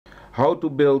how to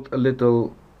build a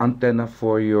little antenna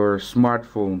for your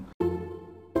smartphone.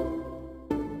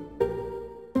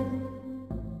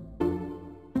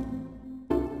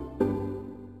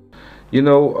 You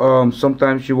know,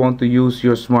 sometimes you want to use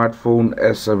your smartphone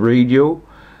as a radio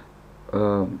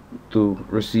to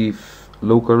receive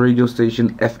local radio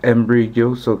station, FM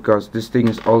radio. So because this thing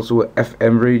is also a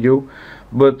FM radio,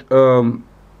 but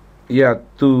yeah,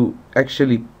 to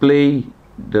actually play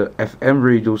the FM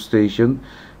radio station,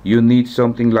 you need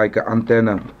something like an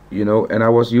antenna, you know. And I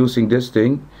was using this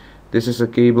thing. This is a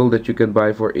cable that you can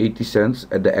buy for 80 cents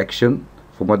at the Action.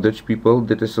 Voor my Dutch people,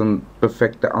 dit is een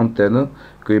perfecte antenne.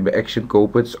 Kun je bij Action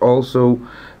kopen. It's also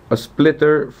a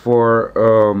splitter for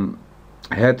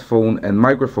headphone and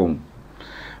microphone.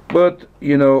 But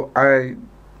you know, I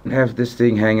have this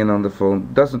thing hanging on the phone.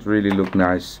 Doesn't really look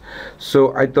nice.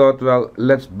 So I thought, well,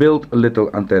 let's build a little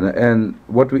antenna. And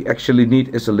what we actually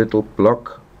need is a little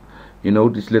plug. You know,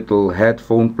 these little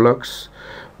headphone plugs.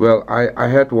 Well, I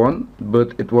had one,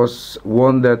 but it was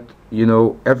one that, you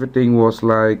know, everything was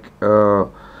like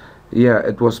yeah,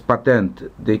 it was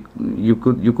patent. You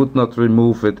could not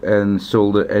remove it and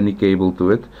solder any cable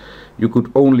to it. You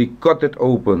could only cut it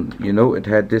open, you know. It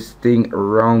had this thing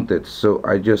around it, so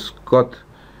I just cut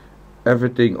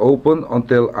everything open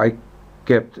until I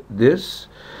kept this.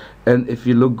 And if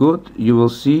you look good, you will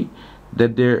see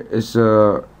that there is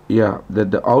a, yeah,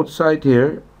 that the outside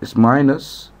here is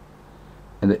minus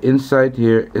and the inside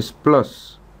here is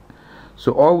plus.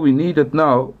 So all we needed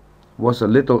now was a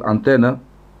little antenna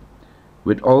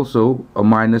with also a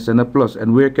minus and a plus.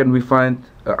 And where can we find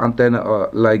an antenna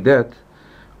like that?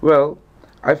 Well,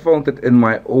 I found it in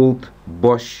my old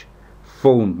Bosch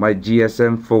phone, my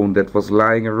GSM phone that was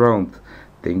lying around.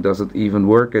 Thing doesn't even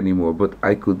work anymore, but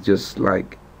I could just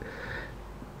like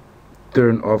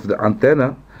turn off the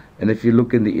antenna. And if you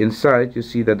look in the inside, you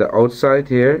see that the outside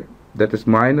here, that is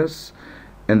minus,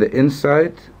 and the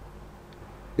inside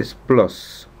is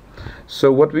plus.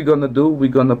 So what we're gonna do,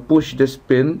 we're gonna push this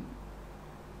pin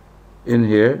in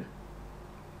here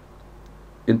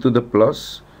into the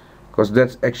plus, because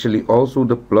that's actually also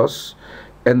the plus.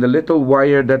 And the little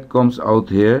wire that comes out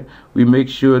here, we make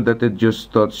sure that it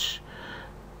just touches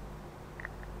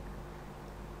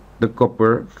the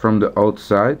copper from the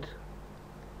outside.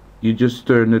 You just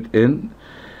turn it in.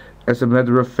 As a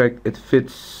matter of fact, it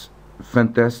fits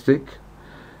fantastic,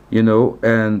 you know.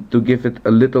 And to give it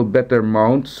a little better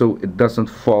mount so it doesn't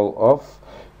fall off,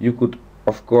 you could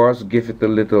of course give it a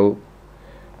little,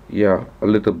 yeah, a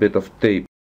little bit of tape.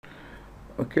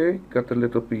 Okay, got a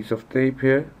little piece of tape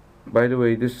here. By the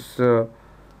way, this is a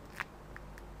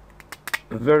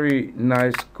very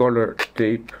nice color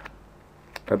tape.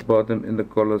 I bought them in the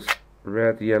colors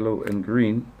red, yellow and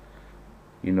green.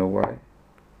 You know why?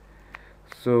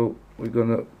 So we're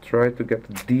gonna try to get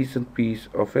a decent piece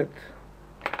of it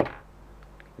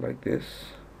like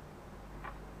this,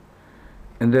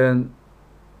 and then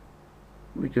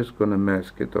we're just gonna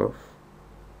mask it off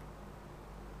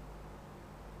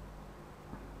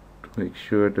to make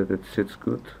sure that it sits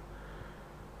good.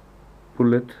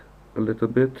 Pull it a little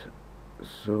bit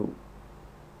so,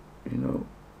 you know,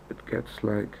 it gets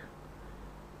like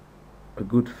a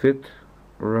good fit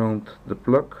around the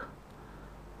plug.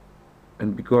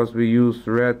 And because we used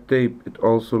red tape, it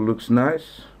also looks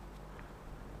nice.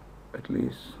 At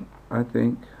least I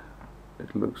think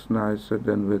it looks nicer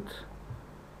than with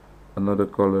another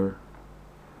color.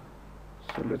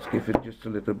 So let's give it just a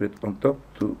little bit on top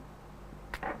to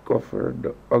cover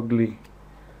the ugly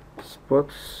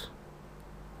spots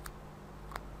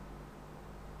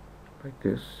like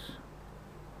this.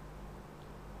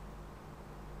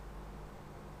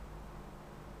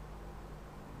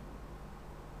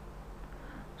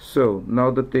 So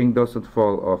now the thing doesn't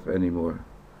fall off anymore.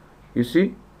 You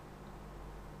see?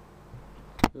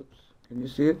 Oops, can you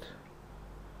see it?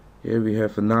 Here we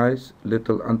have a nice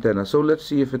little antenna. So let's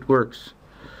see if it works.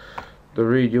 The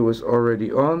radio is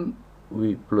already on.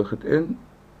 We plug it in.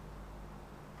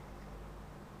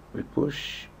 We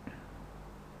push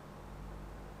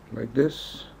like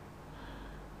this.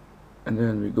 And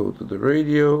then we go to the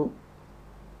radio.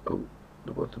 Oh,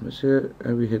 the bottom is here.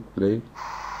 And we hit play.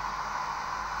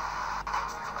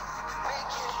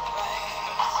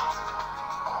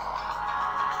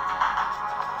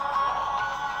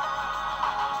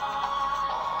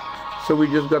 So we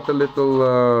just got a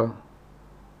little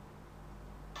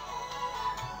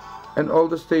and all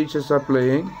the stages are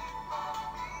playing.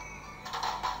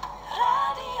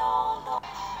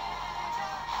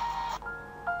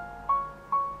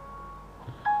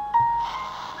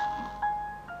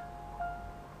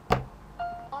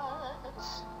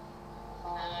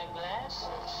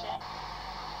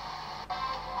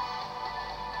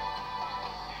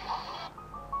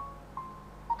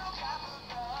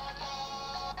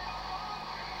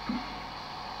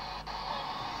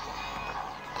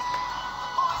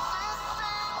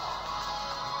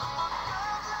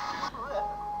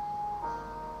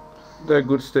 There are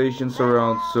good stations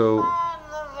around, so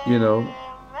you know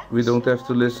we don't have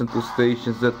to listen to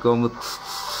stations that come with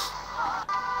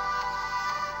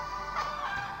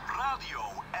Radio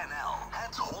NL,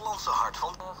 het Hollandse hart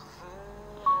van...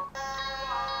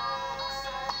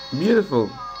 beautiful.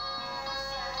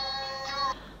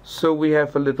 So we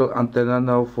have a little antenna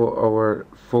now for our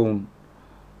phone,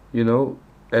 you know,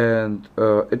 and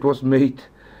it was made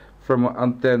from an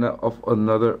antenna of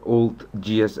another old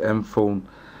GSM phone.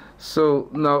 So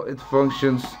now it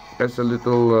functions as a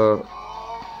little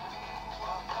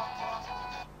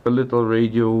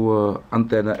radio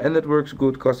antenna, and it works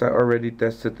good because I already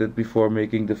tested it before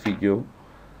making the video.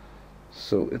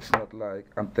 So it's not like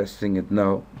I'm testing it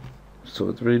now. So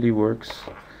it really works,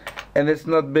 and it's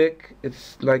not big.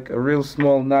 It's like a real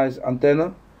small, nice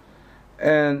antenna.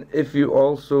 And if you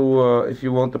also if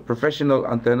you want a professional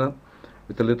antenna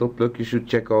with a little plug, you should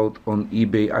check out on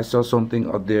eBay. I saw something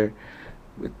out there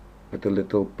with a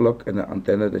little plug and an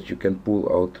antenna that you can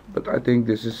pull out. But I think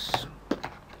this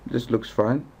looks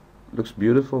fine. Looks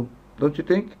beautiful, don't you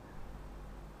think?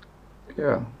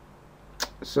 Yeah.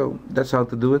 So that's how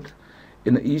to do it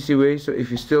in an easy way. So if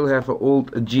you still have an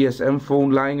old GSM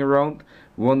phone lying around,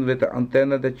 one with an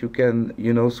antenna that you can,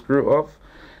 you know, screw off,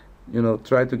 you know,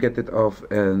 try to get it off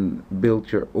and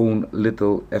build your own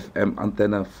little FM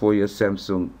antenna for your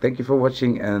Samsung. Thank you for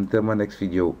watching, and until my next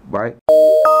video. Bye.